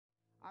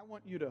I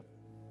want you to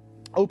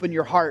open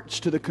your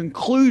hearts to the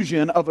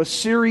conclusion of a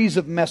series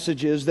of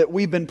messages that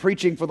we've been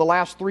preaching for the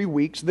last 3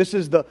 weeks. This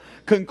is the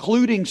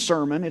concluding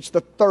sermon. It's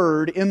the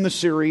third in the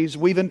series.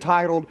 We've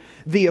entitled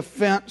The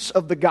Offense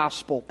of the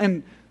Gospel.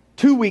 And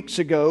 2 weeks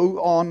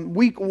ago, on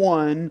week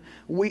 1,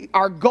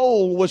 our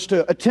goal was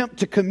to attempt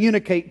to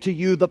communicate to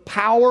you the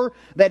power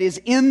that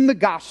is in the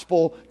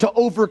gospel to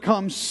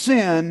overcome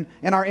sin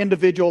in our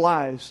individual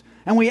lives.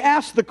 And we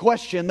asked the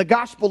question, the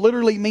gospel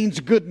literally means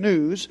good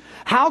news.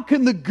 How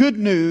can the good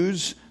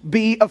news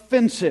be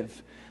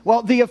offensive?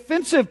 Well, the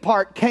offensive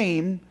part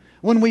came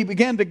when we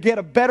began to get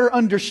a better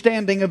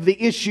understanding of the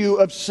issue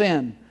of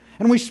sin.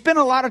 And we spent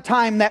a lot of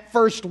time that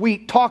first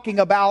week talking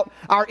about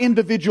our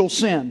individual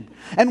sin.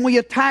 And we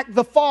attacked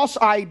the false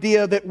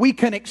idea that we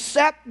can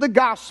accept the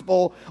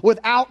gospel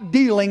without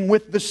dealing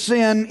with the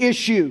sin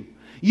issue.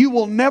 You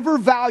will never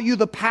value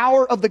the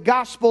power of the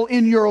gospel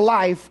in your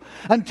life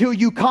until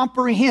you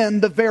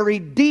comprehend the very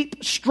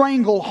deep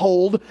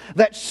stranglehold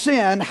that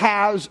sin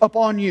has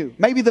upon you.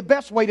 Maybe the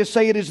best way to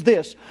say it is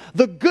this: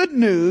 the good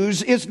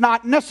news is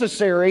not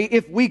necessary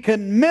if we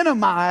can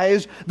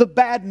minimize the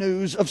bad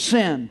news of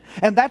sin.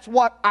 And that's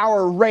what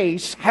our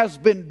race has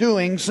been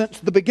doing since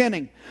the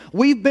beginning.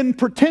 We've been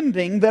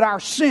pretending that our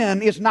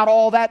sin is not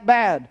all that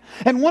bad.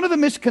 And one of the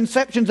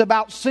misconceptions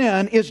about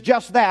sin is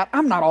just that: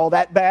 I'm not all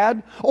that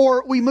bad.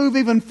 Or we move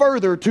even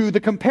further to the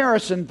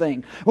comparison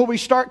thing, where we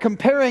start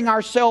comparing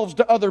ourselves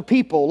to other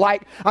people.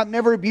 Like, I've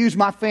never abused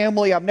my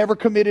family, I've never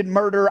committed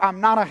murder,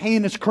 I'm not a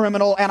heinous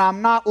criminal, and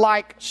I'm not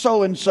like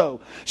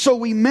so-and-so. So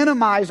we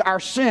minimize our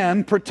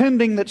sin,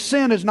 pretending that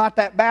sin is not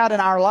that bad in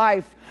our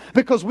life,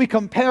 because we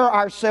compare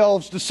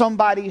ourselves to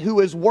somebody who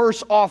is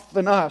worse off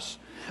than us.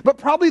 But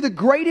probably the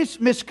greatest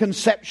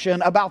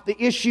misconception about the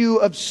issue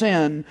of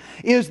sin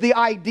is the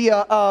idea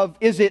of,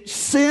 is it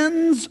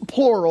sins,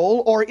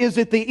 plural, or is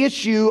it the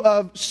issue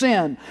of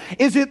sin?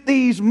 Is it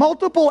these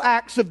multiple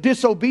acts of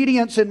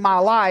disobedience in my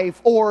life,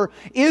 or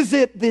is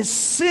it this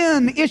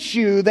sin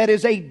issue that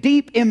is a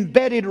deep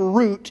embedded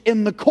root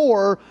in the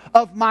core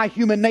of my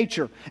human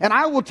nature? And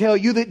I will tell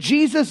you that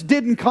Jesus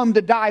didn't come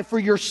to die for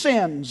your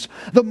sins,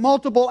 the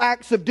multiple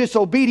acts of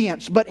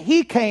disobedience, but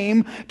He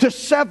came to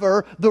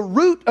sever the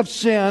root of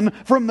sin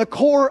from the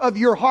core of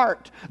your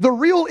heart. The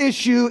real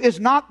issue is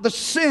not the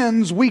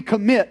sins we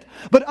commit,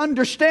 but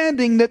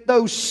understanding that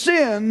those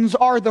sins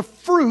are the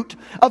fruit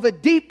of a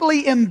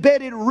deeply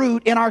embedded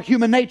root in our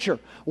human nature.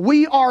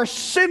 We are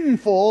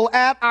sinful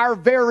at our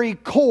very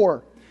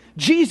core.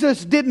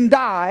 Jesus didn't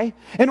die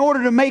in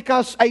order to make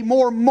us a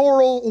more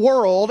moral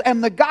world,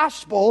 and the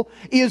gospel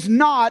is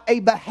not a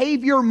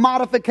behavior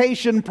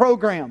modification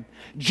program.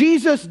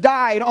 Jesus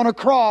died on a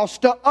cross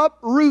to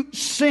uproot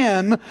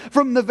sin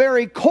from the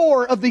very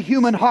core of the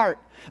human heart.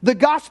 The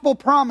gospel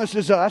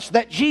promises us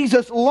that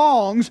Jesus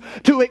longs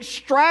to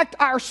extract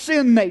our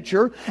sin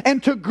nature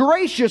and to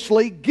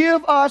graciously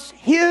give us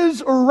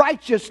His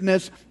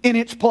righteousness in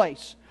its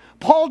place.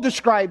 Paul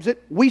describes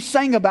it. We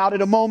sang about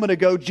it a moment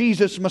ago,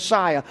 Jesus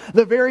Messiah.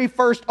 The very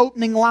first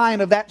opening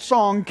line of that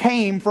song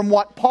came from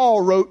what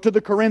Paul wrote to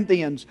the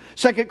Corinthians.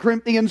 2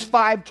 Corinthians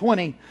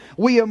 5:20.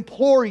 We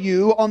implore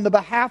you on the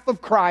behalf of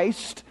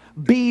Christ,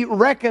 be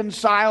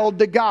reconciled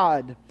to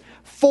God.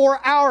 For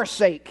our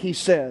sake, he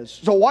says.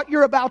 So what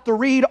you're about to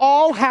read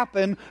all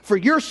happened for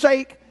your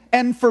sake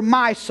and for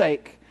my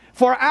sake.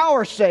 For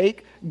our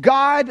sake,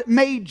 God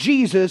made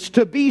Jesus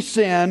to be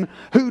sin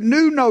who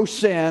knew no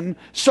sin,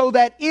 so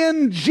that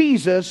in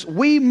Jesus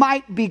we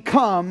might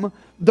become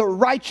the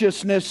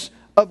righteousness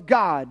of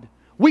God.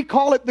 We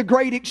call it the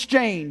great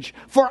exchange.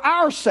 For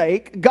our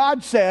sake,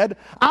 God said,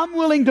 I'm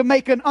willing to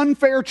make an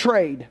unfair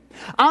trade.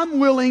 I'm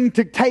willing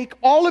to take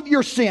all of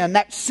your sin,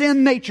 that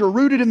sin nature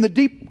rooted in the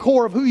deep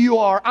core of who you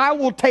are. I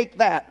will take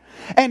that.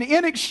 And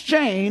in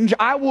exchange,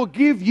 I will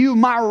give you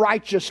my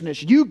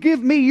righteousness. You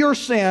give me your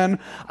sin,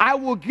 I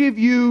will give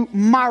you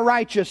my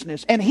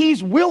righteousness. And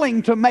He's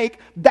willing to make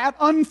that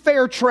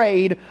unfair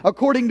trade,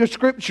 according to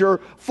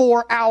Scripture,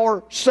 for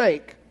our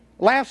sake.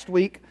 Last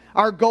week,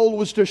 our goal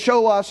was to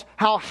show us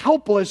how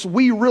helpless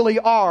we really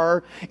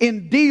are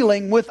in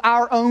dealing with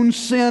our own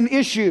sin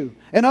issue.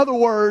 In other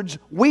words,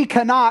 we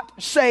cannot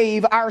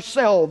save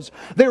ourselves.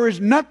 There is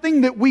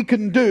nothing that we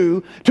can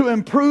do to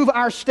improve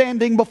our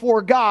standing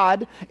before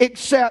God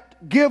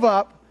except give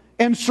up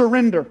and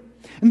surrender.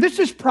 And this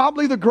is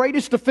probably the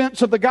greatest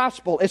offense of the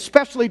gospel,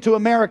 especially to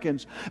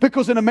Americans.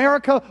 Because in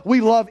America, we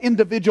love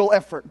individual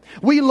effort.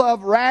 We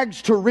love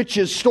rags to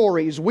riches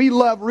stories. We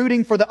love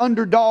rooting for the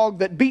underdog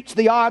that beats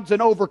the odds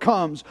and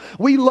overcomes.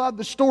 We love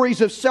the stories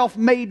of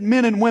self-made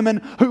men and women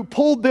who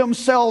pulled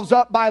themselves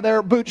up by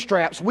their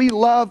bootstraps. We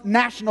love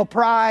national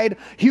pride,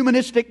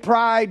 humanistic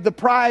pride, the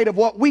pride of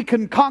what we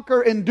can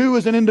conquer and do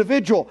as an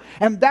individual.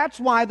 And that's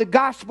why the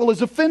gospel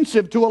is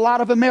offensive to a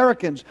lot of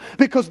Americans.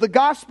 Because the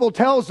gospel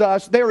tells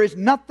us there is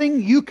nothing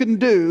nothing you can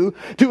do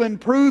to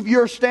improve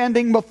your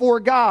standing before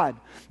God.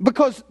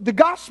 Because the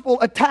gospel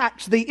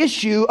attacks the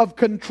issue of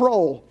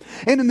control.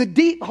 And in the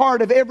deep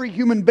heart of every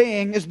human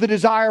being is the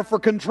desire for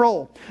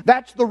control.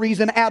 That's the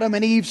reason Adam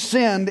and Eve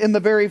sinned in the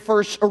very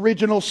first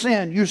original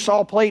sin you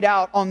saw played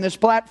out on this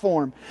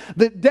platform.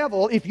 The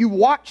devil, if you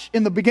watch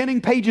in the beginning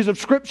pages of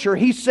Scripture,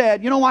 he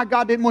said, you know why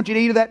God didn't want you to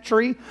eat of that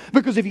tree?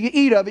 Because if you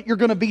eat of it, you're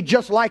going to be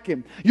just like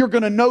him. You're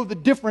going to know the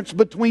difference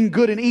between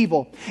good and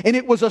evil. And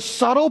it was a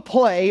subtle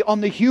play on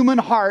the human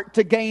heart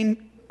to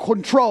gain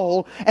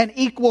control and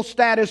equal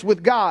status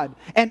with God.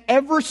 And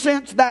ever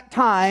since that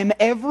time,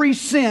 every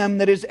sin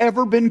that has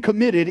ever been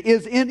committed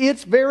is in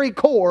its very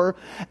core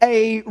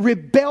a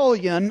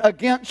rebellion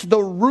against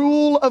the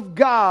rule of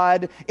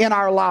God in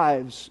our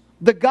lives.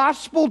 The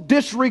gospel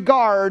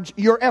disregards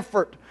your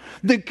effort.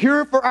 The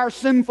cure for our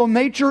sinful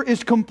nature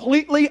is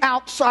completely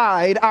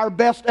outside our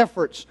best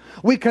efforts.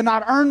 We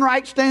cannot earn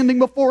right standing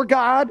before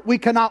God. We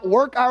cannot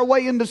work our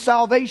way into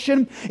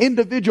salvation.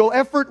 Individual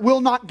effort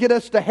will not get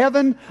us to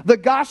heaven. The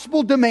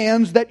gospel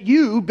demands that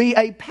you be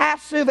a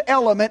passive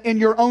element in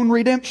your own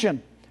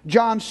redemption.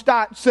 John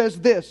Stott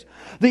says this: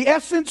 the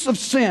essence of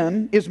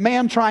sin is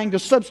man trying to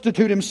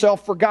substitute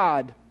himself for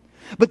God.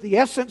 But the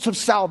essence of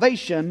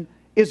salvation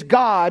is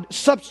God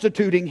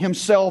substituting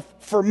himself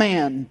for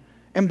man.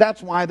 And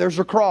that's why there's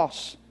a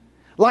cross.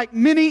 Like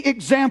many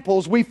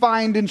examples we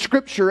find in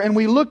Scripture, and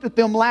we looked at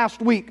them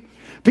last week,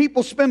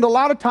 people spend a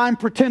lot of time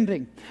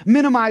pretending,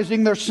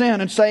 minimizing their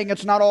sin and saying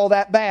it's not all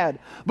that bad.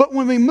 But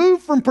when we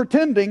move from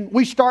pretending,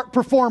 we start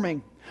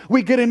performing.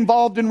 We get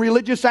involved in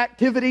religious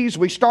activities.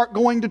 We start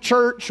going to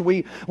church.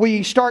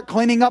 We start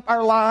cleaning up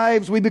our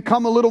lives. We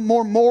become a little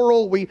more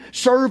moral. We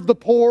serve the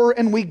poor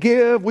and we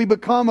give. We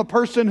become a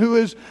person who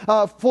is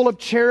full of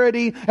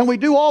charity. And we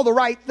do all the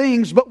right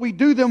things, but we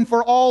do them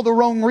for all the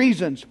wrong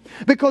reasons.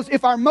 Because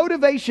if our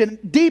motivation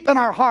deep in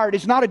our heart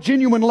is not a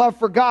genuine love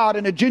for God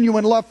and a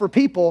genuine love for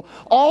people,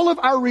 all of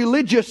our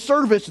religious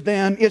service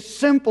then is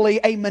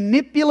simply a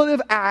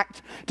manipulative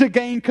act to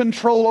gain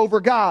control over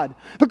God.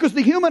 Because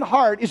the human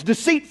heart is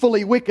deceitful.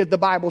 Wicked, the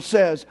Bible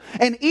says.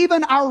 And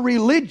even our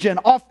religion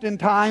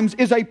oftentimes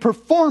is a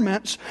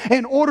performance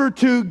in order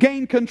to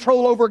gain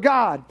control over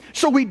God.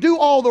 So we do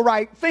all the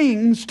right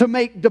things to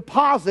make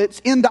deposits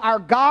into our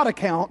God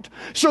account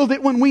so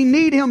that when we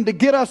need Him to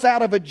get us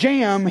out of a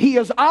jam, He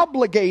is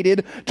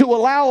obligated to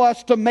allow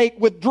us to make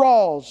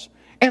withdrawals.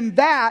 And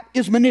that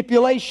is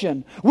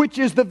manipulation, which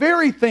is the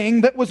very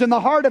thing that was in the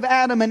heart of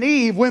Adam and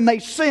Eve when they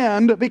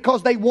sinned,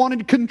 because they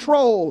wanted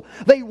control.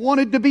 They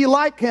wanted to be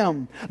like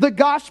Him. The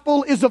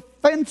gospel is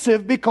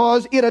offensive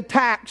because it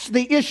attacks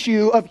the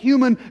issue of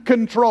human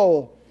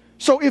control.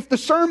 So if the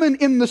sermon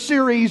in the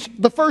series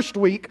the first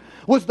week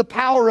was the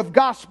power of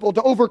gospel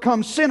to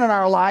overcome sin in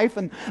our life,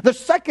 and the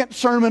second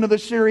sermon of the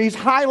series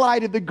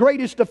highlighted the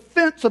greatest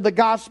offense of the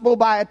gospel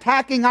by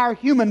attacking our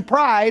human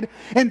pride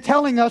and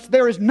telling us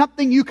there is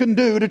nothing you can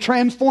do to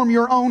transform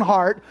your own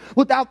heart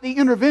without the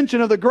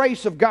intervention of the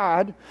grace of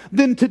God,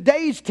 then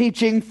today's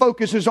teaching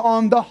focuses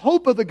on the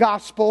hope of the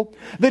gospel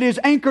that is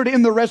anchored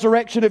in the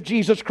resurrection of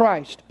Jesus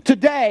Christ.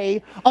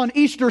 Today, on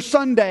Easter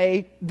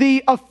Sunday,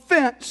 the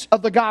offense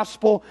of the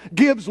gospel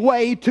gives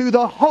way to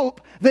the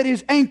hope that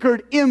is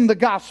anchored in the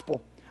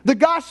gospel. The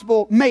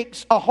gospel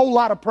makes a whole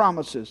lot of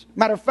promises.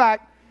 Matter of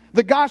fact,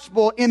 the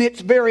gospel in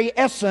its very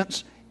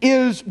essence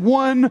is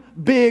one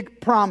big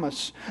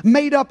promise,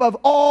 made up of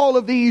all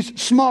of these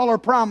smaller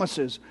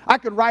promises. I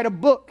could write a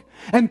book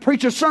and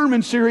preach a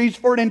sermon series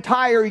for an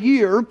entire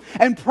year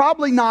and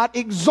probably not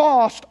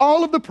exhaust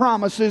all of the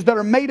promises that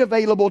are made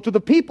available to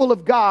the people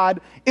of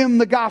God in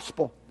the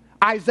gospel.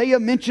 Isaiah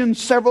mentions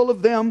several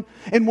of them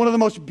in one of the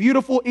most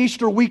beautiful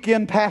Easter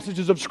weekend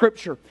passages of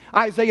Scripture.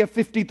 Isaiah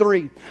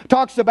 53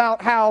 talks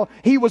about how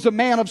He was a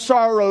man of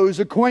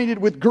sorrows, acquainted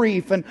with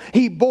grief, and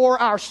He bore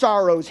our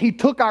sorrows. He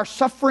took our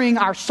suffering,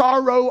 our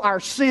sorrow, our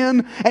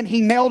sin, and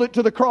He nailed it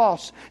to the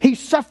cross. He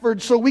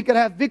suffered so we could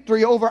have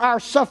victory over our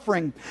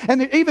suffering.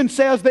 And it even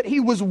says that He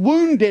was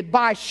wounded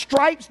by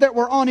stripes that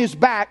were on His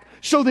back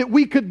so that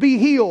we could be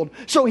healed.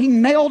 So He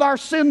nailed our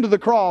sin to the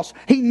cross.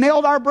 He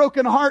nailed our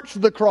broken hearts to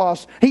the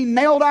cross. He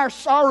nailed our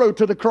sorrow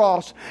to the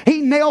cross. He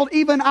nailed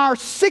even our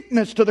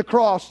sickness to the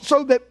cross,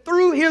 so that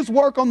through His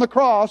work on the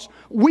cross,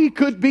 we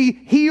could be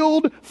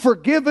healed,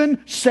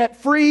 forgiven,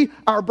 set free.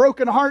 Our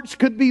broken hearts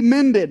could be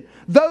mended.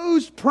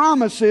 Those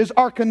promises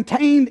are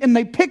contained in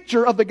the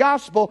picture of the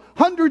gospel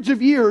hundreds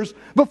of years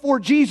before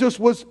Jesus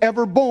was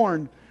ever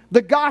born.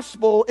 The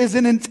gospel is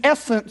in its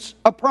essence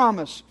a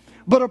promise.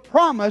 But a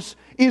promise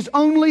is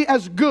only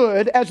as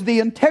good as the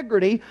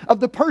integrity of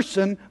the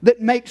person that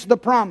makes the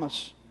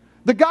promise.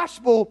 The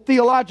gospel,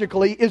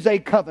 theologically, is a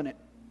covenant.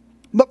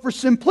 But for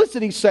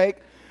simplicity's sake,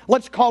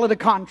 let's call it a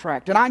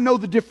contract. And I know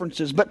the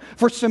differences, but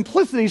for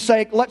simplicity's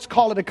sake, let's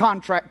call it a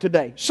contract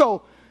today.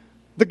 So,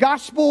 the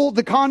gospel,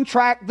 the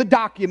contract, the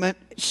document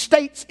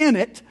states in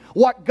it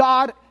what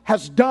God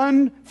has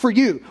done for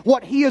you,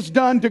 what He has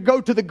done to go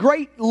to the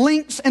great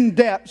lengths and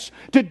depths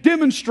to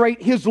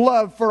demonstrate His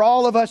love for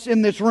all of us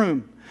in this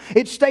room.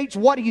 It states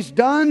what He's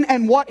done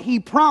and what He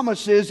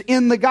promises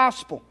in the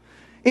gospel.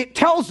 It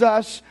tells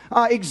us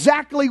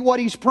exactly what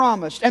He's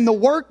promised. And the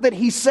work that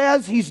He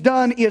says He's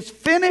done is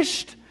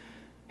finished.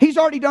 He's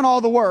already done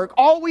all the work.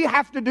 All we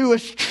have to do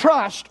is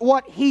trust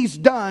what He's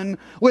done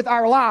with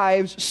our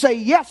lives, say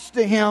yes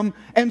to Him,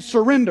 and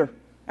surrender.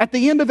 At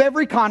the end of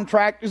every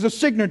contract is a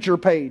signature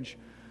page.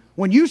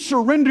 When you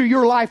surrender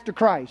your life to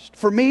Christ,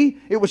 for me,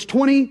 it was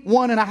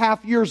 21 and a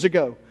half years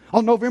ago,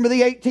 on November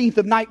the 18th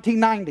of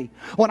 1990.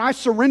 When I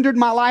surrendered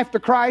my life to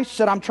Christ,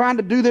 said I'm trying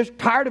to do this,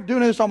 tired of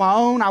doing this on my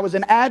own. I was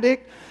an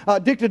addict,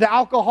 addicted to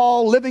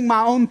alcohol, living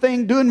my own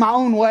thing, doing my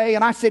own way,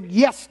 and I said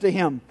yes to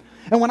Him.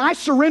 And when I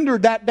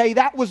surrendered that day,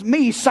 that was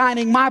me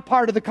signing my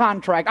part of the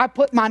contract. I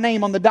put my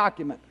name on the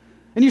document.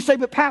 And you say,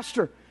 but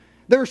Pastor,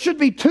 there should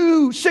be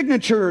two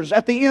signatures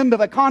at the end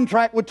of a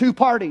contract with two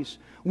parties.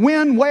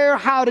 When, where,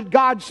 how did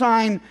God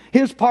sign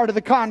His part of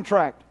the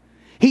contract?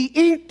 He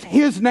inked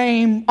His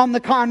name on the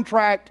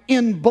contract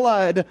in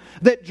blood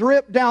that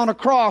dripped down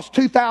across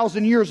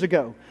 2,000 years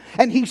ago.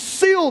 And He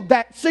sealed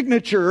that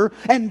signature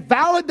and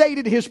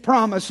validated His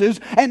promises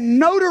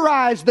and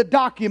notarized the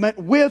document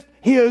with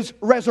His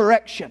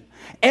resurrection.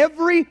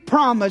 Every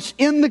promise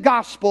in the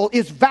gospel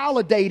is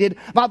validated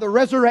by the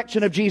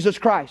resurrection of Jesus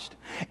Christ.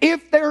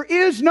 If there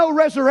is no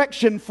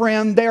resurrection,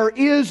 friend, there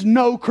is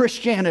no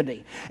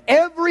Christianity.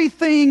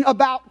 Everything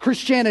about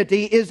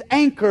Christianity is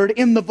anchored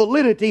in the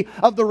validity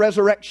of the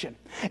resurrection.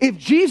 If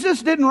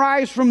Jesus didn't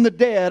rise from the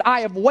dead,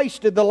 I have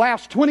wasted the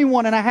last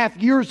 21 and a half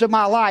years of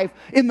my life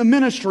in the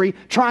ministry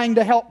trying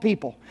to help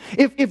people.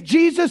 If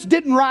Jesus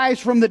didn't rise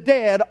from the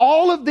dead,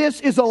 all of this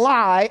is a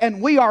lie,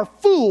 and we are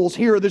fools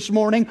here this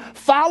morning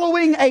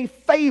following a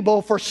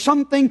fable for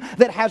something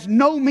that has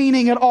no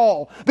meaning at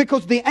all.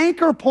 Because the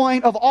anchor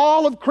point of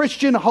all of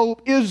Christian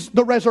hope is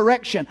the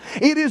resurrection.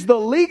 It is the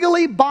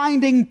legally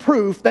binding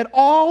proof that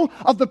all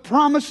of the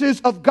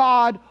promises of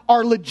God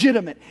are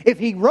legitimate. If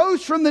He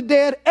rose from the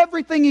dead,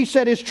 everything He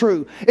said is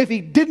true. If He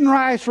didn't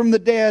rise from the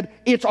dead,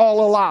 it's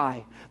all a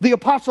lie. The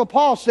Apostle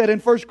Paul said in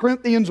 1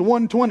 Corinthians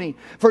 1:20,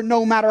 for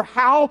no matter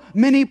how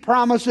many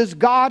promises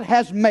God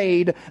has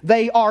made,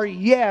 they are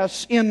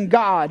yes in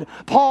God.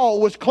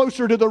 Paul was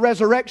closer to the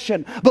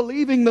resurrection,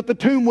 believing that the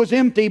tomb was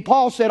empty.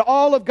 Paul said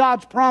all of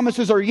God's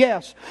promises are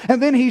yes.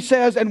 And then he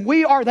says, and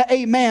we are the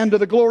amen to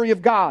the glory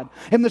of God.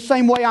 In the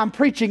same way I'm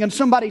preaching and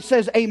somebody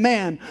says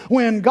amen.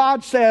 When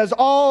God says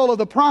all of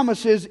the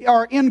promises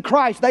are in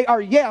Christ, they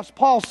are yes,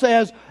 Paul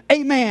says,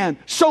 amen.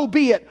 So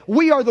be it.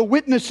 We are the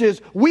witnesses.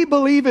 We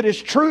believe it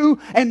is true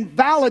and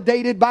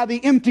validated by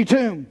the empty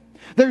tomb.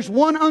 There's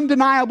one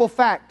undeniable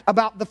fact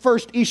about the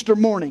first Easter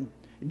morning.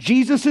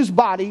 Jesus'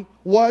 body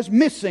was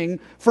missing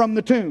from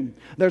the tomb.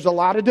 There's a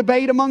lot of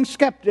debate among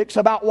skeptics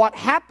about what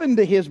happened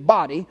to His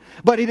body,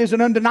 but it is an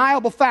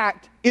undeniable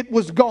fact. It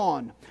was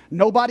gone.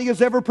 Nobody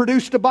has ever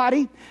produced a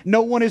body.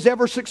 No one has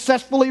ever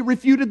successfully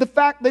refuted the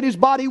fact that His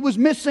body was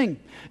missing.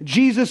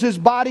 Jesus'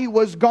 body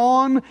was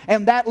gone,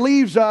 and that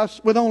leaves us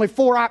with only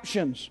four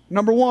options.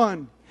 Number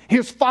one,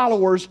 His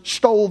followers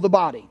stole the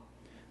body.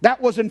 That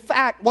was in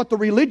fact what the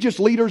religious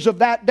leaders of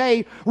that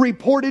day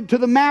reported to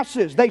the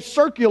masses. They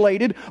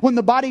circulated when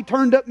the body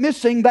turned up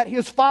missing that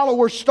His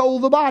followers stole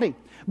the body.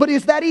 But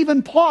is that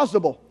even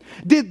plausible?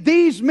 Did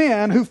these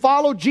men who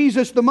followed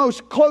Jesus the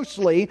most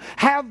closely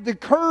have the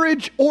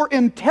courage or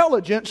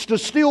intelligence to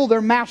steal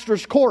their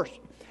master's course?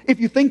 If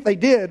you think they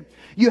did,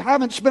 you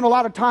haven't spent a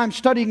lot of time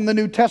studying the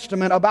New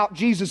Testament about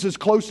Jesus'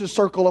 closest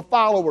circle of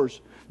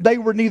followers. They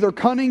were neither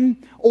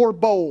cunning or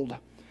bold.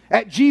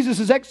 At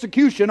Jesus'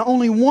 execution,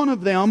 only one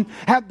of them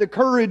had the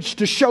courage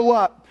to show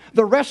up.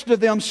 The rest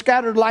of them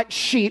scattered like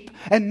sheep,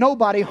 and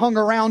nobody hung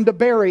around to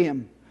bury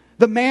Him.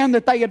 The man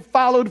that they had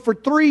followed for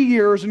 3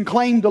 years and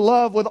claimed to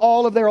love with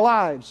all of their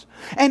lives.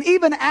 And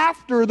even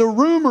after the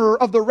rumor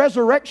of the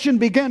resurrection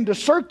began to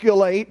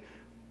circulate,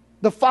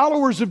 the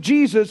followers of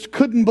Jesus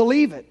couldn't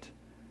believe it.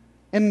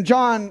 In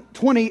John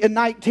 20 and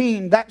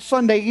 19, that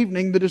Sunday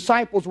evening, the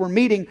disciples were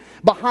meeting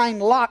behind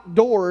locked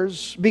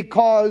doors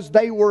because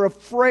they were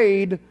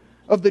afraid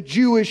of the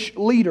Jewish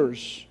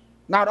leaders.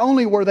 Not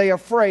only were they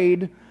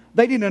afraid,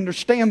 they didn't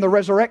understand the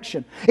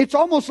resurrection. It's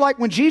almost like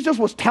when Jesus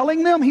was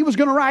telling them He was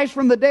going to rise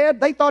from the dead,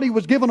 they thought He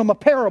was giving them a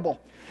parable.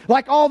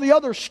 Like all the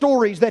other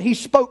stories that He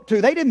spoke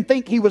to. They didn't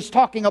think He was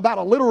talking about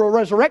a literal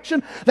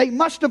resurrection. They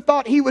must have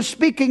thought He was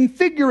speaking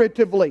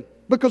figuratively.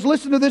 Because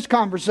listen to this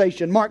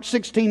conversation, Mark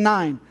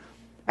 16:9.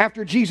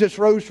 After Jesus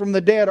rose from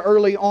the dead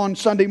early on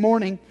Sunday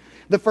morning,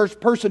 the first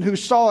person who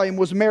saw Him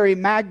was Mary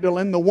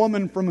Magdalene, the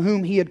woman from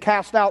whom He had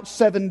cast out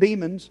 7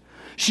 demons.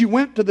 She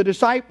went to the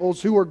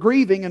disciples who were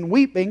grieving and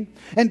weeping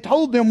and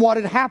told them what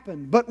had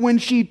happened. But when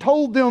she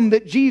told them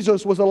that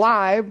Jesus was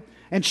alive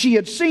and she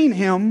had seen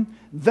Him,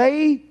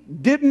 they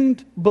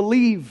didn't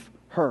believe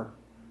her.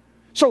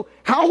 So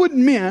how would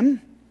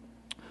men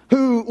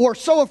who were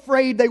so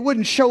afraid they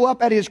wouldn't show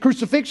up at his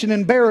crucifixion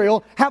and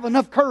burial have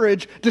enough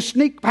courage to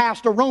sneak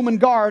past a Roman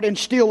guard and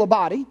steal a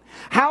body?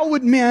 How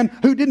would men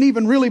who didn't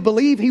even really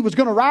believe he was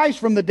going to rise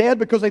from the dead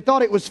because they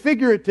thought it was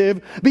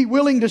figurative be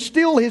willing to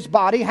steal his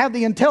body, have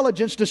the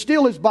intelligence to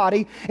steal his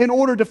body in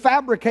order to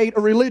fabricate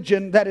a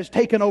religion that has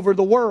taken over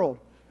the world?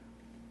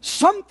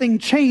 Something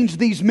changed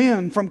these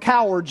men from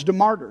cowards to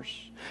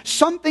martyrs.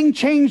 Something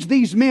changed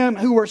these men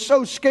who were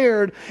so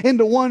scared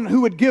into one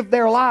who would give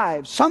their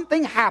lives.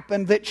 Something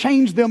happened that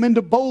changed them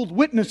into bold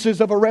witnesses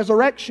of a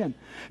resurrection.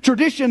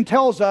 Tradition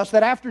tells us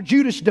that after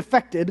Judas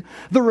defected,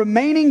 the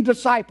remaining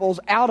disciples,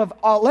 out of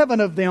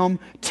 11 of them,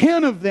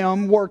 10 of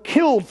them were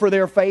killed for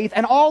their faith,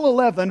 and all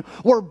 11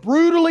 were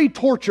brutally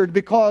tortured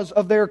because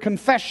of their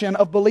confession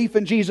of belief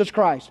in Jesus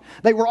Christ.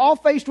 They were all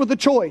faced with a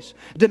choice: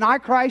 deny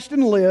Christ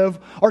and live,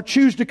 or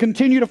choose to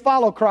continue to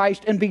follow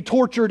Christ and be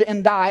tortured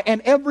and die.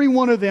 And every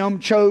one of them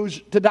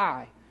chose to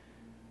die.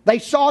 They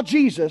saw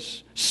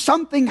Jesus.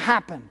 Something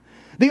happened.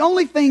 The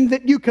only thing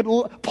that you could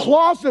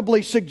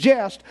plausibly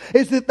suggest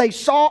is that they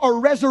saw a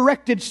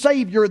resurrected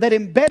Savior that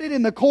embedded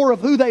in the core of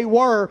who they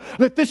were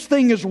that this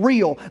thing is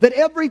real, that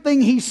everything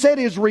He said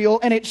is real,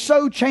 and it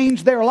so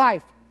changed their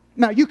life.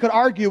 Now, you could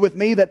argue with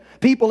me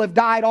that people have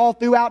died all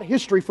throughout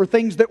history for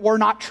things that were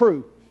not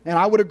true, and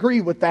I would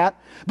agree with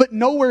that. But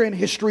nowhere in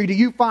history do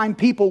you find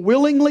people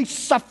willingly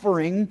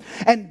suffering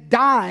and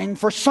dying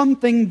for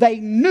something they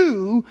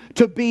knew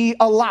to be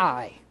a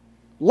lie.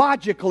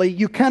 Logically,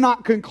 you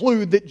cannot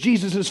conclude that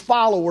Jesus'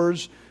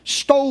 followers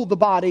stole the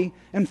body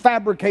and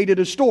fabricated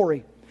a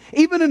story.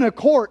 Even in a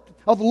court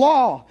of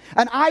law,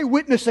 an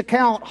eyewitness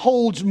account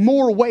holds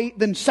more weight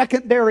than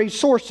secondary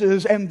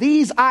sources, and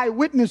these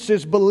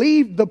eyewitnesses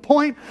believed the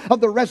point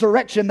of the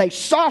resurrection. They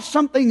saw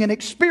something and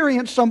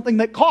experienced something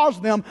that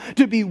caused them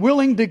to be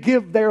willing to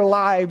give their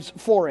lives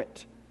for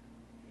it.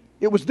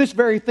 It was this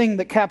very thing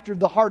that captured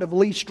the heart of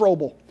Lee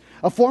Strobel,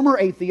 a former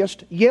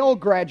atheist, Yale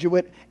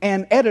graduate,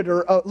 and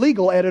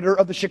legal editor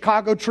of the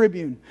Chicago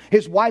Tribune.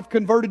 His wife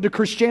converted to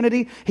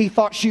Christianity. He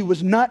thought she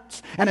was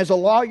nuts. And as a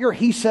lawyer,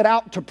 he set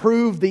out to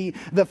prove the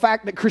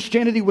fact that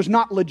Christianity was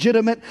not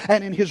legitimate.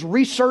 And in his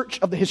research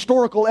of the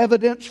historical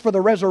evidence for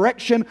the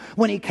resurrection,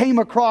 when he came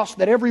across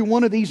that every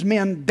one of these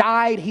men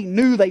died, he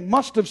knew they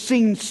must have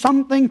seen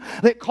something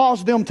that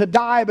caused them to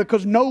die,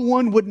 because no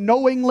one would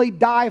knowingly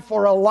die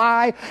for a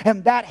lie.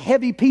 And that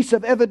heavy piece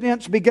of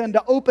evidence began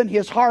to open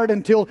his heart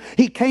until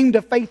he came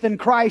to faith in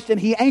Christ,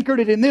 and he anchored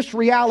it in this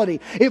reality: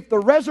 if the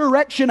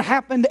resurrection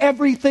happened,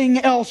 everything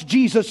else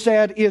Jesus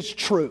said is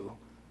true.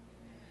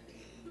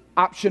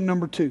 Option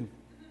number 2.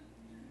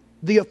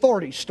 The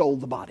authorities stole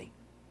the body.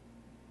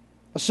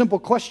 A simple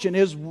question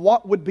is,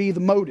 what would be the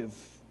motive?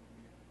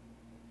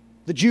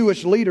 The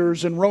Jewish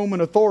leaders and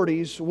Roman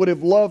authorities would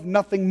have loved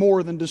nothing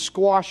more than to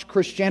squash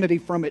Christianity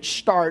from its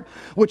start,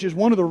 which is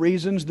one of the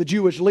reasons the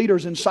Jewish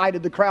leaders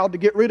incited the crowd to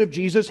get rid of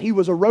Jesus. He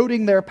was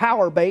eroding their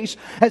power base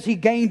as he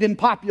gained in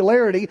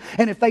popularity,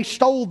 and if they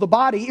stole the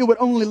body, it would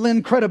only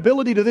lend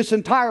credibility to this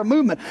entire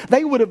movement.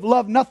 They would have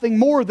loved nothing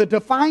more than to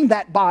find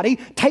that body,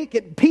 take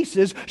it in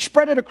pieces,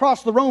 spread it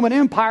across the Roman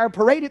Empire,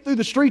 parade it through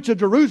the streets of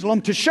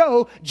Jerusalem to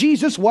show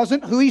Jesus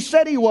wasn't who He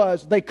said He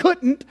was. They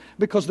couldn't,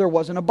 because there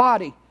wasn't a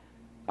body.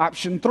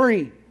 Option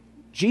 3,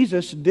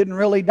 Jesus didn't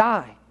really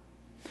die.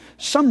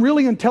 Some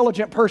really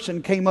intelligent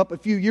person came up a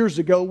few years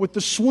ago with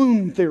the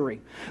swoon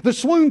theory. The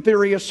swoon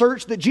theory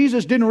asserts that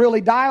Jesus didn't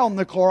really die on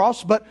the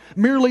cross, but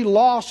merely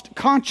lost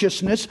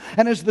consciousness.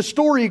 And as the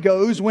story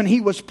goes, when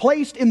He was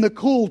placed in the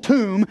cool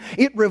tomb,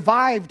 it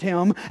revived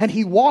Him, and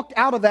He walked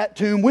out of that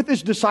tomb with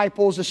His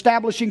disciples,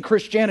 establishing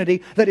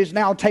Christianity that is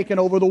now taken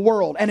over the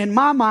world. And in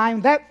my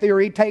mind, that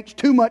theory takes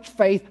too much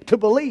faith to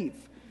believe.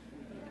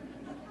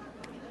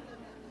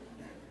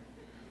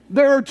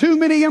 There are too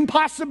many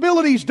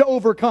impossibilities to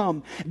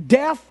overcome.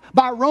 Death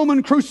by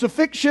Roman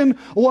crucifixion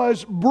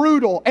was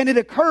brutal, and it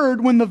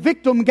occurred when the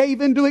victim gave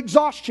into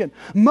exhaustion.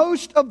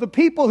 Most of the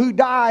people who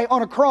die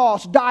on a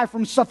cross die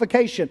from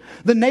suffocation.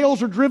 The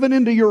nails are driven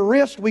into your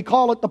wrist. We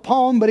call it the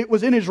palm, but it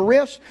was in his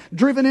wrist,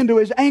 driven into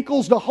his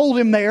ankles to hold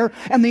him there.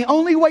 And the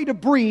only way to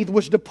breathe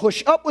was to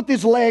push up with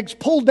his legs,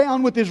 pull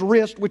down with his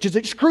wrist, which is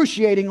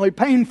excruciatingly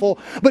painful,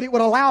 but it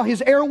would allow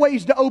his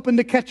airways to open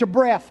to catch a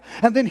breath.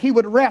 And then he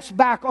would rest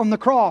back on the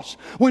cross.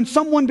 When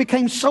someone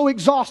became so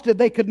exhausted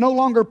they could no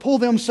longer pull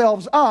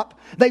themselves up,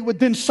 they would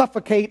then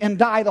suffocate and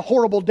die the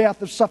horrible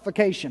death of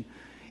suffocation.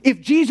 If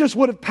Jesus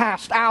would have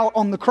passed out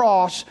on the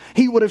cross,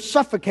 He would have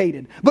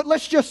suffocated. But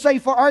let's just say,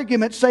 for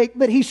argument's sake,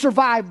 that He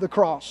survived the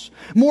cross.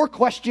 More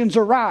questions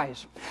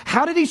arise.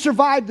 How did He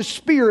survive the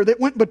spear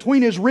that went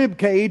between His rib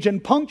cage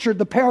and punctured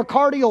the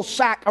pericardial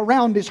sac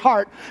around His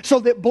heart so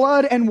that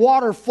blood and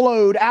water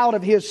flowed out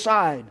of His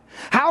side?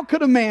 How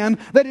could a man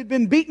that had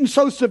been beaten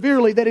so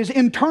severely that his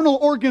internal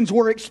organs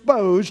were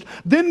exposed,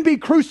 then be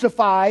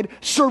crucified,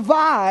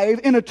 survive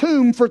in a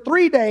tomb for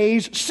 3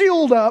 days,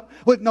 sealed up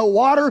with no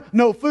water,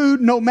 no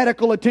food, no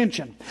medical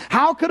attention?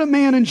 How could a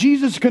man in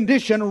Jesus'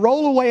 condition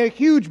roll away a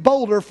huge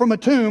boulder from a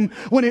tomb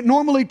when it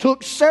normally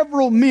took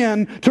several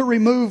men to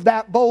remove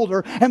that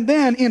boulder, and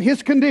then in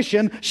his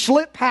condition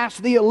slip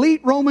past the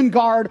elite Roman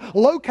guard,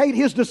 locate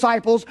his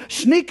disciples,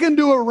 sneak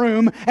into a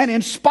room, and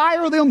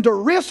inspire them to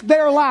risk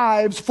their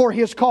lives for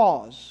his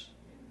cause?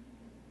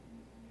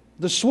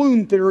 The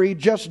swoon theory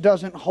just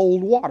doesn't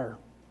hold water.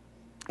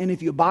 And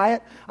if you buy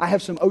it, I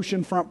have some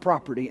oceanfront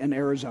property in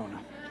Arizona.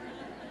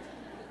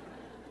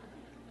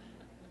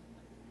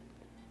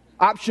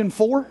 Option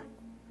 4,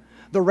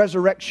 the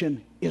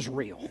resurrection is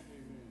real.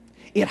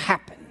 It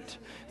happened.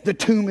 The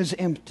tomb is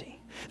empty.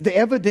 The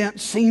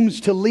evidence seems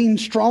to lean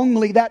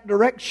strongly that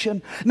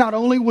direction. Not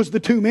only was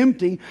the tomb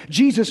empty,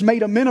 Jesus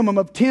made a minimum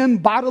of 10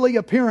 bodily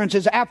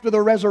appearances after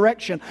the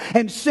resurrection.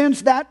 And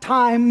since that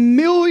time,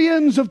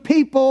 millions of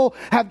people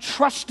have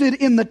trusted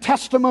in the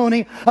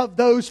testimony of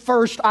those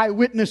first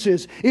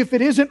eyewitnesses. If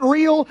it isn't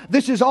real,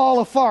 this is all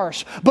a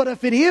farce. But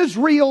if it is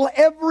real,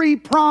 every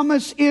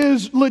promise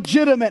is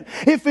legitimate.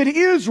 If it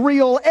is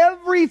real,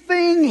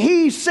 everything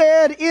He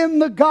said in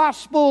the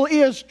gospel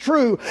is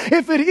true.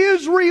 If it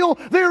is real,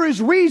 there is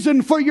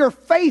reason for your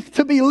faith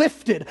to be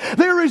lifted.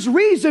 There is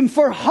reason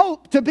for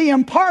hope to be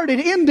imparted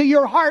into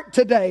your heart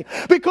today.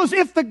 Because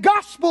if the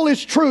gospel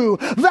is true,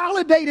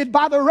 validated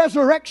by the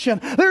resurrection,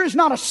 there is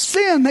not a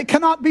sin that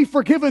cannot be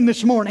forgiven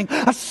this morning,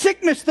 a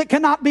sickness that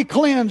cannot be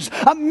cleansed,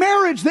 a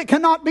marriage that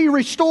cannot be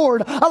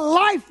restored, a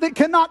life that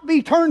cannot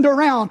be turned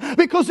around.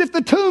 Because if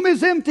the tomb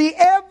is empty,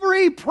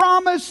 every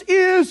promise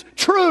is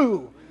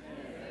true.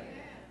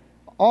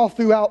 All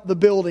throughout the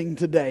building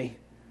today,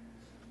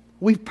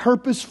 we've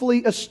purposefully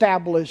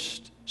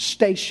established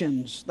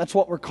stations. That's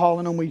what we're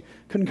calling them. We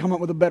couldn't come up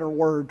with a better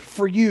word.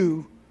 For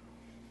you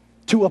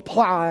to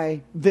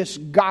apply this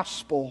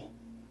gospel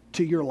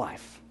to your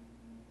life.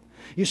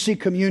 You see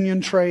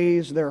communion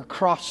trays, there are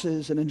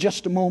crosses, and in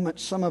just a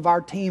moment, some of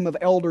our team of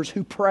elders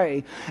who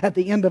pray at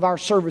the end of our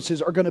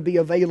services are going to be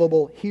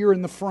available here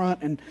in the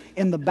front and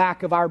in the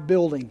back of our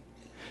building,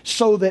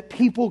 so that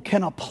people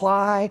can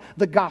apply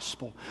the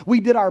gospel. We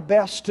did our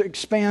best to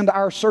expand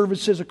our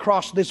services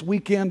across this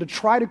weekend to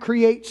try to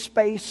create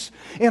space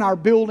in our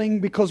building,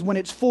 because when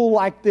it's full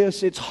like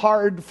this, it's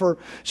hard for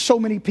so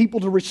many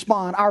people to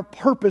respond. Our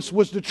purpose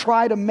was to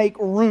try to make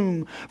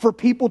room for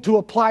people to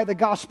apply the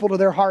gospel to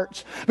their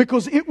hearts,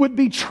 because it would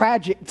be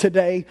tragic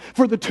today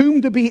for the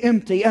tomb to be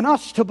empty and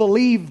us to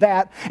believe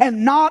that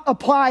and not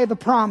apply the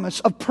promise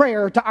of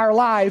prayer to our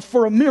lives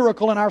for a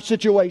miracle in our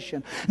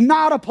situation,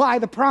 not apply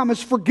the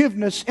promise for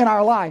forgiveness in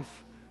our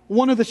life.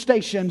 One of the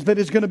stations that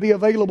is going to be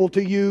available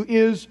to you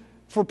is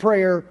for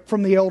prayer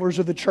from the elders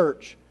of the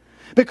church.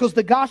 Because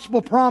the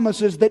gospel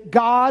promises that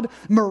God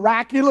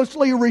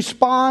miraculously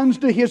responds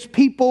to His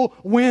people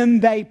when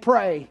they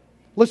pray.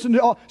 Listen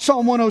to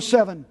Psalm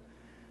 107.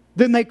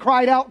 Then they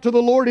cried out to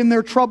the Lord in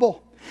their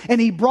trouble, and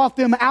He brought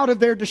them out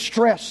of their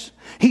distress.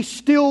 He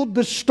stilled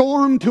the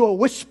storm to a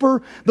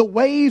whisper. The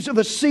waves of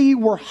the sea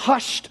were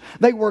hushed.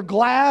 They were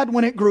glad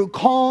when it grew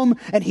calm,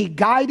 and He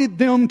guided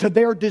them to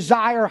their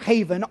desire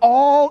haven,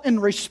 all in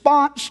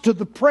response to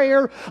the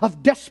prayer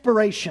of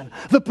desperation,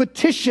 the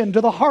petition to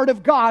the heart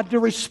of God to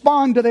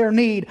respond to their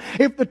need.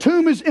 If the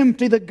tomb is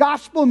empty, the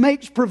gospel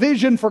makes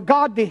provision for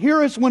God to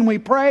hear us when we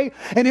pray,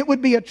 and it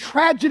would be a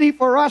tragedy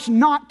for us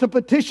not to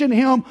petition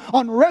Him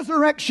on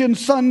Resurrection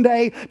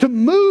Sunday to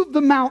move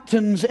the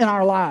mountains in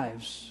our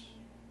lives.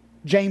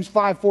 James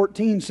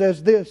 5:14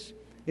 says this,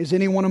 "Is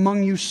anyone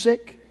among you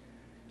sick?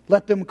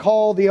 Let them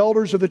call the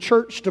elders of the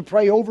church to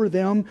pray over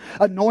them.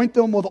 Anoint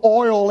them with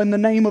oil in the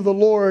name of the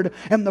Lord,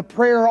 and the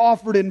prayer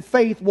offered in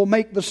faith will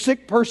make the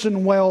sick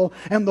person well,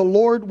 and the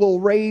Lord will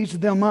raise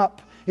them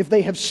up. If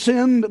they have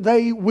sinned,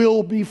 they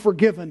will be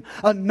forgiven."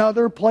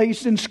 Another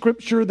place in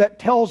Scripture that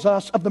tells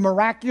us of the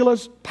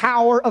miraculous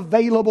power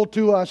available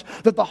to us,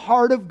 that the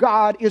heart of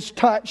God is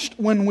touched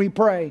when we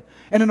pray.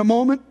 And in a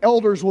moment,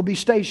 elders will be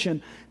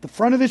stationed at the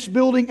front of this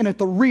building and at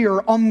the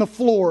rear on the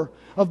floor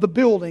of the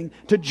building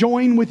to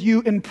join with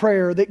you in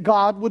prayer that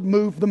God would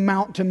move the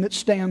mountain that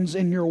stands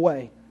in your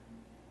way.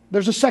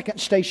 There's a second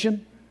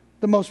station,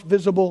 the most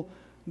visible,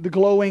 the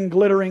glowing,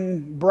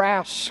 glittering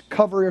brass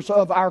covers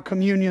of our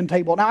communion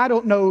table. Now, I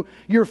don't know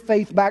your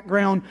faith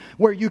background,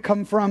 where you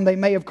come from. They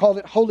may have called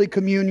it Holy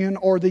Communion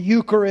or the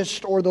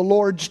Eucharist or the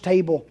Lord's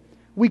table.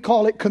 We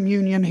call it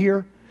communion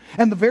here.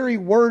 And the very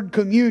word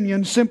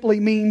communion simply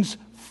means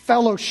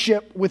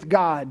fellowship with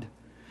God.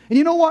 And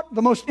you know what?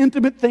 The most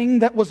intimate thing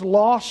that was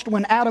lost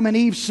when Adam and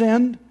Eve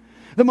sinned?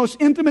 The most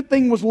intimate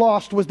thing was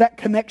lost was that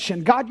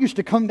connection. God used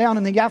to come down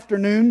in the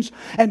afternoons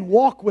and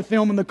walk with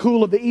them in the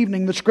cool of the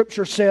evening, the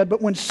Scripture said.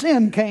 But when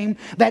sin came,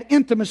 that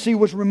intimacy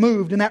was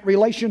removed in that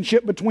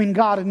relationship between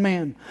God and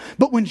man.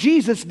 But when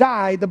Jesus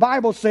died, the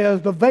Bible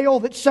says the veil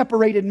that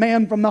separated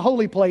man from the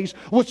holy place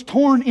was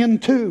torn in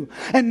two.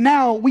 And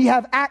now we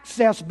have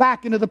access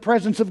back into the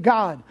presence of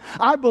God.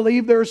 I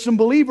believe there are some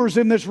believers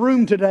in this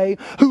room today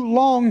who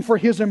long for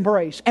His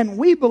embrace. And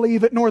we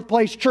believe at North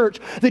Place Church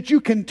that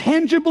you can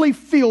tangibly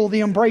feel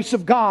the embrace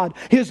of God,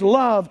 His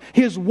love,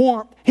 His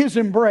warmth, His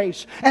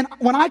embrace. And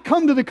when I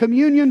come to the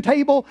communion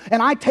table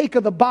and I take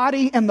of the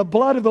body and the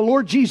blood of the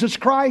Lord Jesus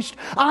Christ,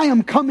 I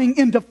am coming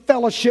into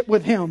fellowship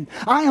with Him.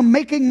 I am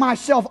making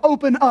myself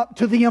open up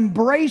to the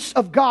embrace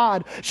of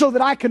God so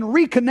that I can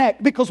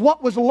reconnect, because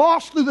what was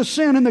lost through the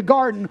sin in the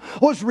garden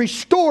was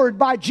restored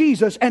by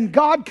Jesus, and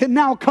God can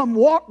now come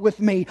walk with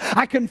me.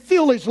 I can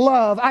feel His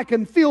love. I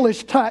can feel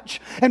His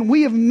touch. And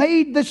we have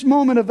made this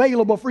moment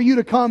available for you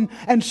to come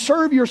and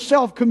serve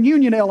yourself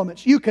communion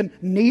elements. You can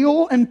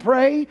kneel and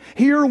pray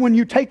here when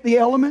you take the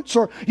elements,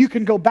 or you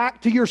can go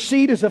back to your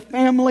seat as a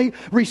family,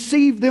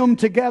 receive them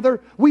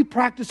together. We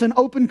practice an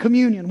open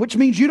communion, which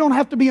means you don't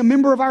have to be a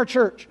member of our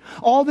church.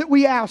 All that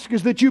we ask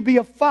is that you be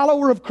a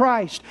follower of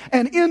Christ.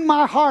 And in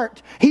my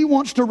heart, He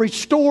wants to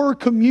restore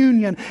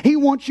communion. He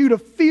wants you to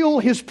feel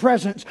His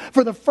presence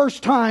for the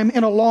first time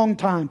in a long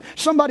time.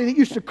 Somebody that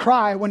used to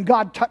cry when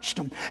God touched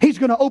them, He's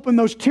going to open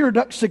those tear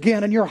ducts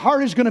again, and your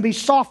heart is going to be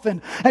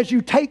softened as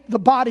you take the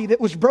body that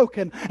was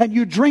broken and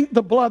you drink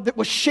the blood that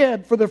was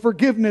shed for the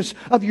forgiveness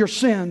of your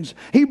sins.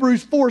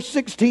 Hebrews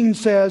 4:16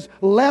 says,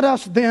 "Let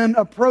us then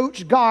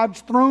approach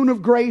God's throne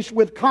of grace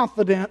with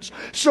confidence,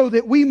 so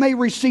that we may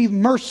receive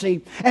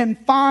mercy and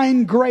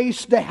find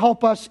grace to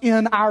help us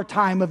in our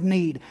time of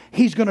need."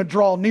 He's going to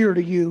draw near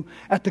to you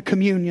at the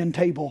communion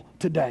table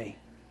today.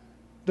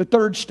 The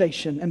third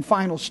station and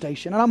final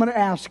station. And I'm going to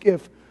ask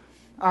if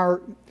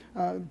our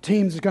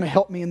teams is going to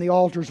help me and the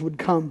altars would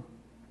come.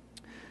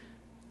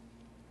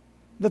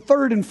 The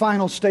third and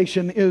final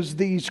station is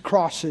these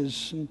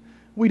crosses. And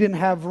we didn't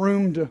have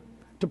room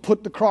to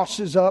put the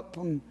crosses up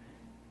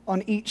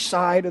on each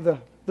side of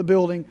the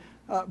building.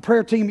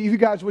 Prayer team, if you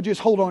guys would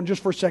just hold on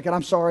just for a second.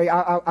 I'm sorry,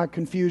 I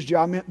confused you.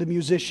 I meant the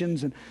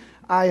musicians, and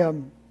I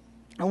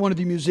wanted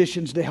the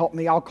musicians to help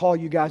me. I'll call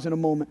you guys in a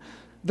moment.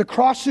 The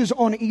crosses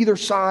on either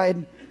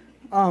side,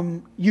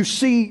 you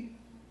see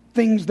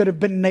things that have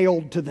been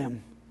nailed to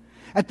them.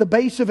 At the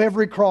base of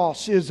every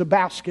cross is a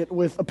basket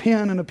with a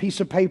pen and a piece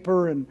of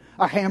paper and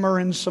a hammer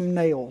and some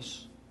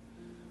nails.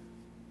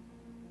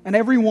 And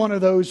every one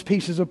of those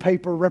pieces of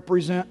paper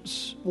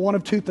represents one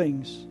of two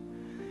things.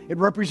 It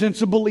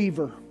represents a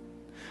believer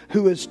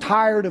who is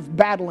tired of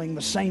battling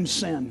the same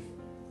sin.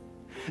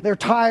 They're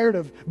tired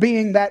of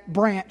being that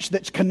branch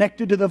that's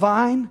connected to the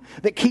vine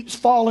that keeps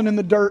falling in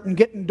the dirt and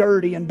getting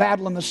dirty and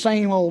battling the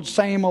same old.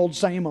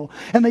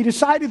 And they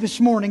decided this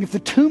morning, if the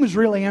tomb is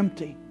really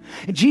empty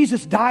and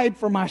Jesus died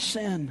for my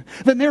sin,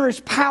 then there is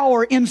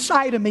power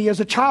inside of me as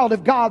a child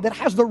of God that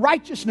has the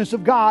righteousness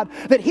of God,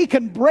 that He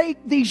can break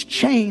these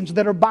chains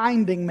that are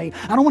binding me.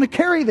 I don't want to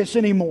carry this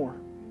anymore.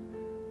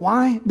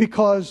 Why?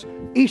 Because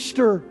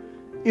Easter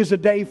is a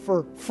day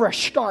for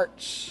fresh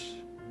starts,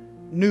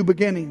 new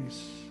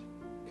beginnings.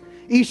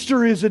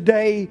 Easter is a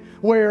day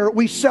where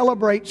we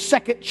celebrate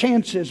second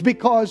chances,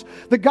 because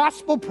the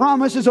gospel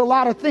promises a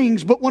lot of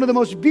things, but one of the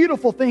most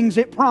beautiful things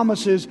it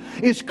promises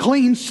is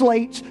clean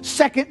slates,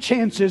 second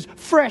chances,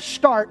 fresh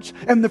starts,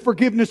 and the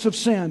forgiveness of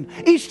sin.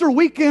 Easter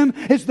weekend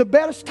is the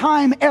best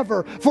time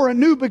ever for a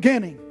new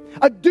beginning,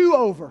 a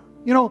do-over.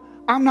 You know,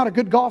 I'm not a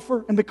good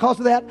golfer, and because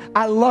of that,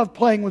 I love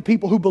playing with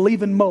people who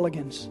believe in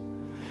mulligans.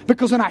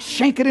 Because when I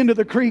shank it into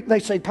the creek, they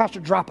say, "Pastor,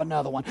 drop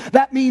another one."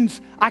 That means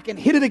I can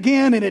hit it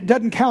again and it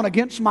doesn't count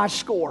against my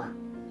score.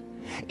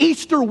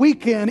 Easter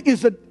weekend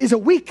is a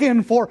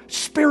weekend for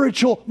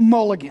spiritual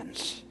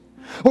mulligans,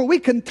 where we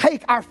can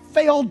take our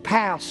failed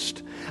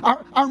past,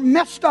 our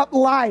messed up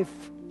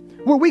life,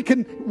 where we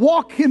can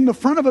walk in the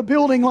front of a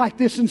building like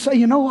this and say,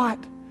 you know what?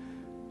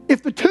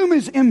 If the tomb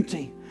is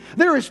empty,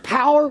 there is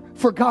power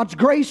for God's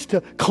grace to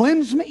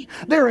cleanse me.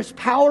 There is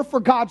power for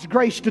God's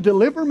grace to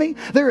deliver me.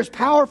 There is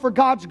power for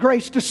God's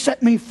grace to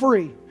set me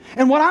free.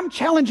 And what I'm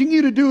challenging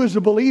you to do as a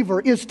believer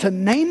is to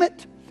name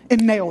it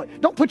and nail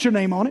it. Don't put your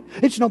name on it.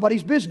 It's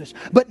nobody's business.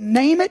 But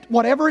name it,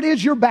 whatever it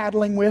is you're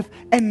battling with,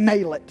 and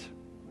nail it.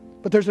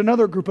 But there's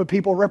another group of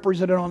people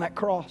represented on that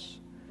cross.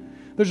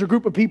 There's a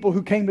group of people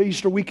who came to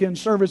Easter weekend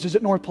services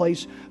at North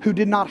Place who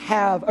did not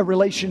have a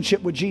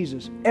relationship with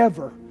Jesus,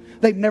 ever.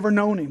 They've never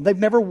known Him. They've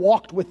never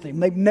walked with Him.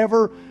 They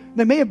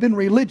may have been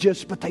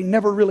religious, but they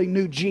never really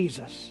knew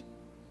Jesus.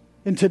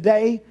 And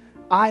today,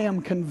 I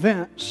am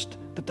convinced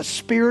that the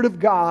Spirit of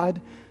God,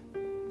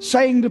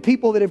 saying to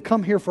people that have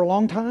come here for a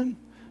long time,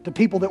 to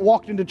people that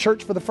walked into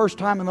church for the first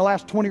time in the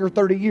last 20 or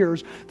 30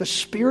 years, the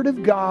Spirit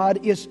of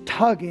God is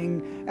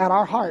tugging at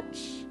our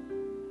hearts.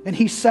 And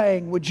He's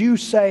saying, would you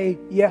say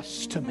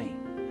yes to me?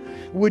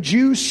 Would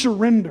you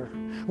surrender?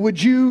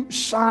 Would you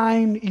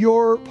sign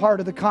your part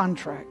of the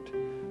contract?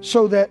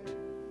 So that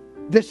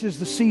this is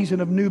the season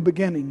of new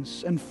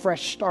beginnings and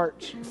fresh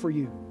starts for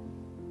you.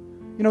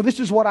 You know, this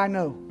is what I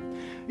know.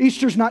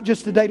 Easter's not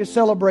just a day to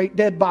celebrate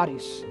dead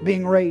bodies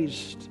being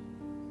raised.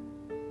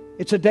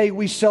 It's a day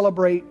we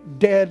celebrate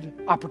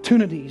dead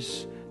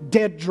opportunities,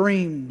 dead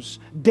dreams,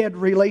 dead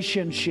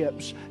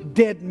relationships,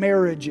 dead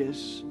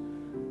marriages.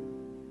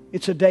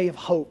 It's a day of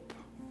hope.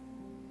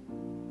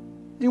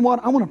 You know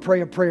what? I want to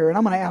pray a prayer, and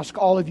I'm going to ask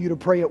all of you to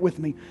pray it with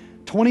me.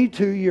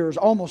 22 years,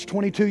 almost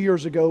 22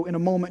 years ago, in a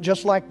moment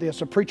just like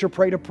this, a preacher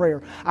prayed a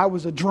prayer. I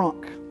was a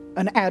drunk,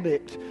 an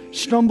addict,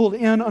 stumbled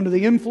in under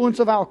the influence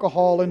of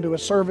alcohol into a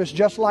service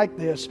just like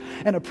this,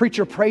 and a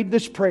preacher prayed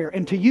this prayer.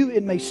 And to you,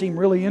 it may seem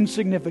really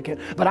insignificant,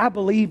 but I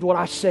believed what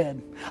I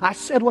said. I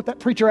said what that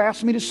preacher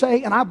asked me to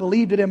say, and I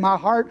believed it in my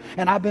heart,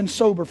 and I've been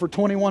sober for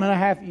 21 and a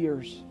half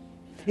years.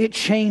 It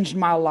changed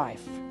my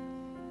life.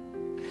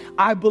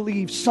 I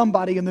believe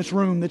somebody in this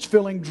room that's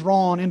feeling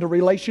drawn into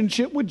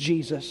relationship with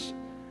Jesus,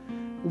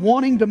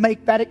 wanting to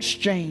make that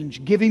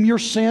exchange. Give Him your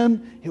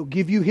sin, He'll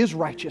give you His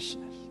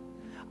righteousness.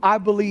 I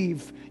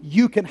believe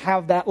you can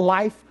have that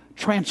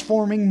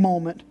life-transforming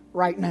moment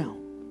right now.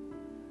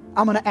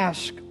 I'm going to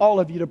ask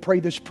all of you to pray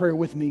this prayer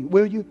with me.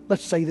 Will you?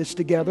 Let's say this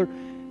together.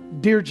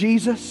 Dear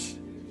Jesus,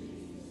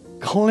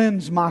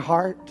 cleanse my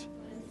heart.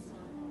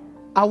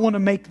 I want to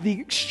make the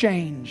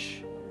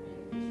exchange.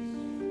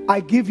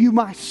 I give you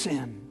my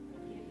sin,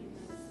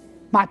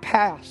 my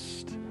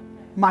past,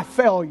 my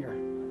failure.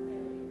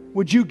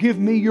 Would you give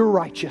me your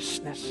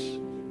righteousness?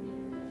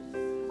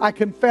 I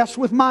confess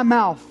with my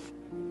mouth,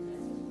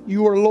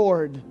 you are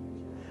Lord.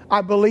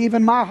 I believe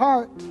in my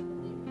heart,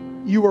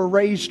 you were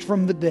raised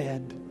from the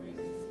dead.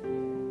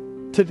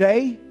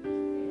 Today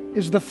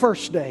is the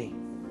first day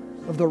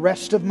of the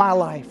rest of my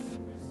life,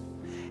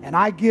 and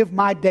I give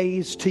my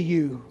days to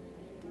you.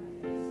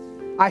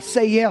 I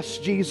say yes,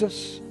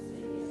 Jesus,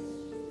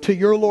 to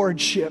your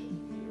Lordship.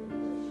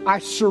 I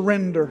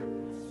surrender.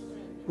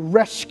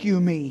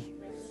 Rescue me.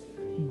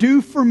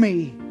 Do for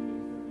me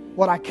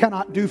what I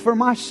cannot do for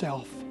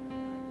myself.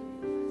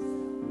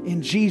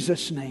 In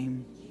Jesus'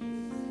 name,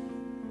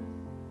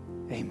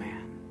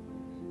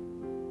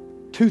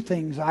 amen. Two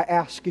things I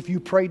ask if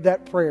you prayed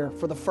that prayer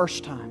for the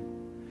first time,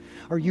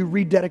 or you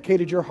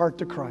rededicated your heart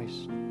to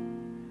Christ.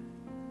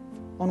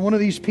 On one of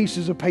these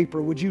pieces of paper,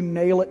 would you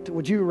nail it?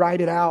 Would you write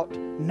it out?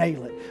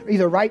 Nail it.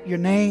 Either write your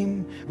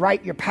name,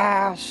 write your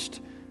past,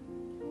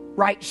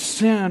 write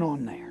sin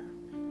on there,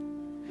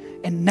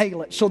 and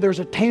nail it. So there's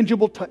a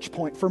tangible touch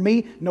point. For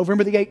me,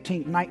 November the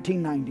 18th,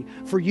 1990.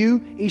 For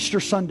you,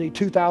 Easter Sunday,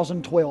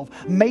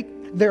 2012. Make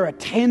there a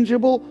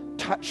tangible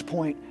touch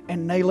point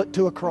and nail it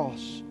to a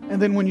cross.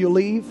 And then when you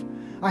leave,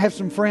 I have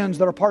some friends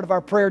that are part of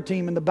our prayer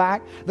team in the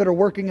back that are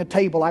working a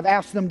table. I've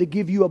asked them to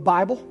give you a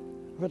Bible.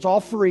 It's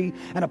all free,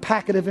 and a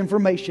packet of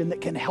information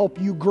that can help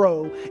you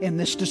grow in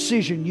this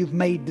decision you've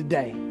made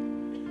today.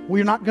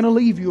 We're not going to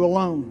leave you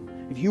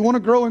alone. If you want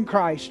to grow in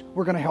Christ,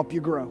 we're going to help you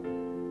grow.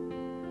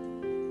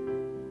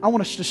 I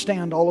want us to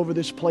stand all over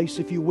this place,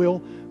 if you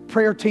will.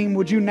 Prayer team,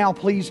 would you now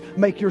please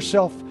make your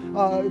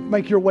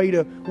way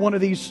to one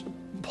of these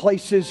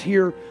places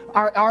here.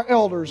 Our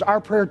elders, our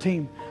prayer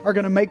team, are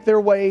going to make their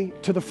way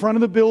to the front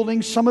of the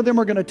building. Some of them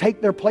are going to take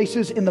their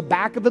places in the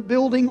back of the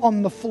building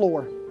on the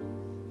floor.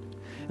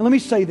 And let me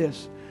say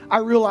this. I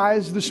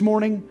realize this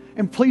morning,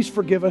 and please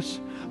forgive us,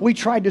 we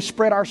tried to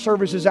spread our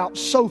services out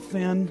so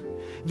thin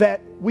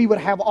that we would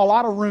have a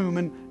lot of room.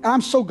 And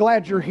I'm so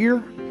glad you're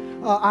here.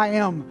 I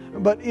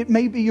am. But it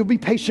may be, you'll be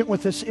patient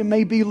with us. It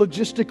may be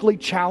logistically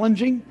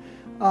challenging.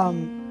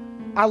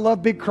 I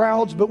love big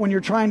crowds, but when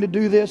you're trying to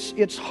do this,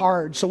 it's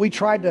hard. So we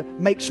tried to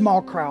make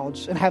small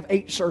crowds and have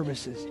 8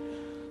 services.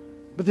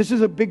 But this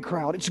is a big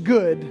crowd. It's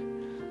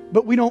good.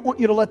 But we don't want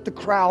you to let the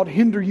crowd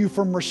hinder you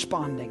from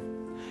responding.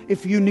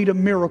 If you need a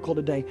miracle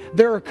today,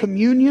 there are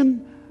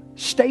communion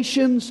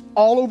stations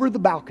all over the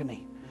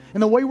balcony.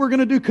 And the way we're going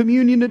to do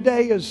communion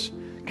today is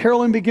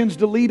Carolyn begins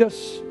to lead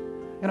us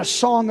in a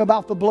song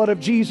about the blood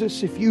of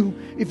Jesus. If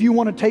you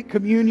want to take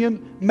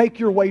communion, make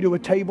your way to a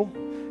table.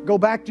 Go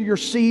back to your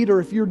seat,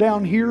 or if you're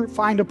down here,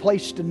 find a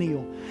place to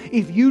kneel.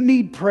 If you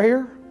need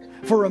prayer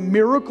for a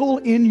miracle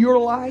in your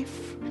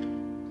life,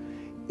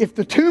 if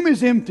the tomb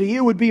is empty,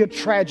 it would be a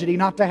tragedy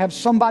not to have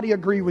somebody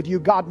agree with you.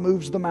 God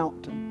moves the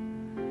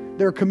mountain.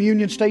 There are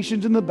communion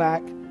stations in the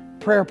back,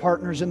 prayer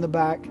partners in the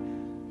back.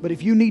 But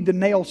if you need to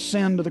nail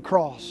sin to the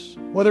cross,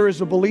 whether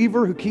as a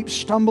believer who keeps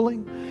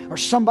stumbling or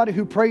somebody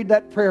who prayed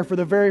that prayer for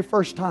the very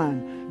first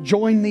time,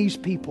 join these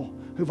people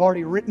who've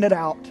already written it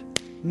out.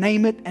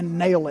 Name it and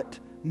nail it.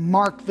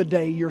 Mark the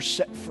day you're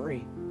set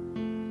free.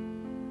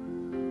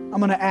 I'm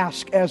going to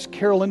ask, as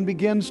Carolyn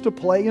begins to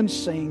play and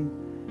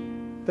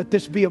sing, that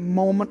this be a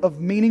moment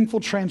of meaningful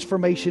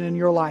transformation in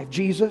your life.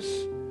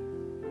 Jesus,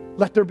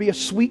 let there be a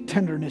sweet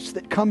tenderness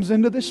that comes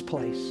into this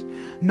place,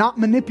 not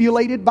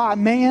manipulated by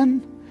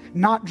man,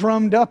 not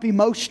drummed up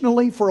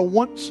emotionally for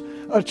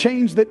a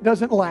change that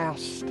doesn't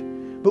last.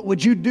 But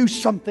would you do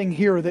something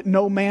here that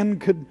no man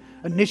could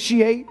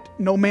initiate,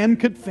 no man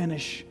could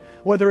finish,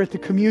 whether at the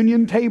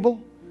communion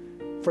table,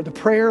 for the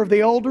prayer of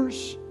the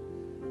elders,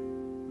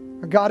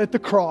 God, at the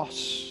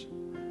cross,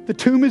 the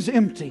tomb is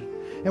empty.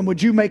 And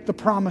would you make the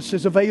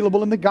promises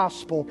available in the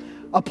gospel,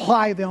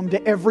 apply them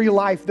to every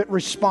life that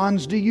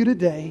responds to you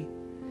today.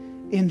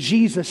 In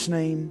Jesus'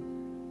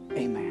 name,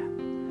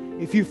 amen.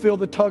 If you feel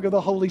the tug of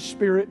the Holy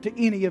Spirit to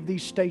any of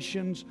these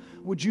stations,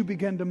 would you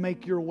begin to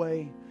make your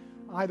way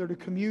either to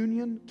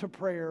communion, to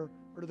prayer,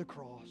 or to the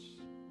cross?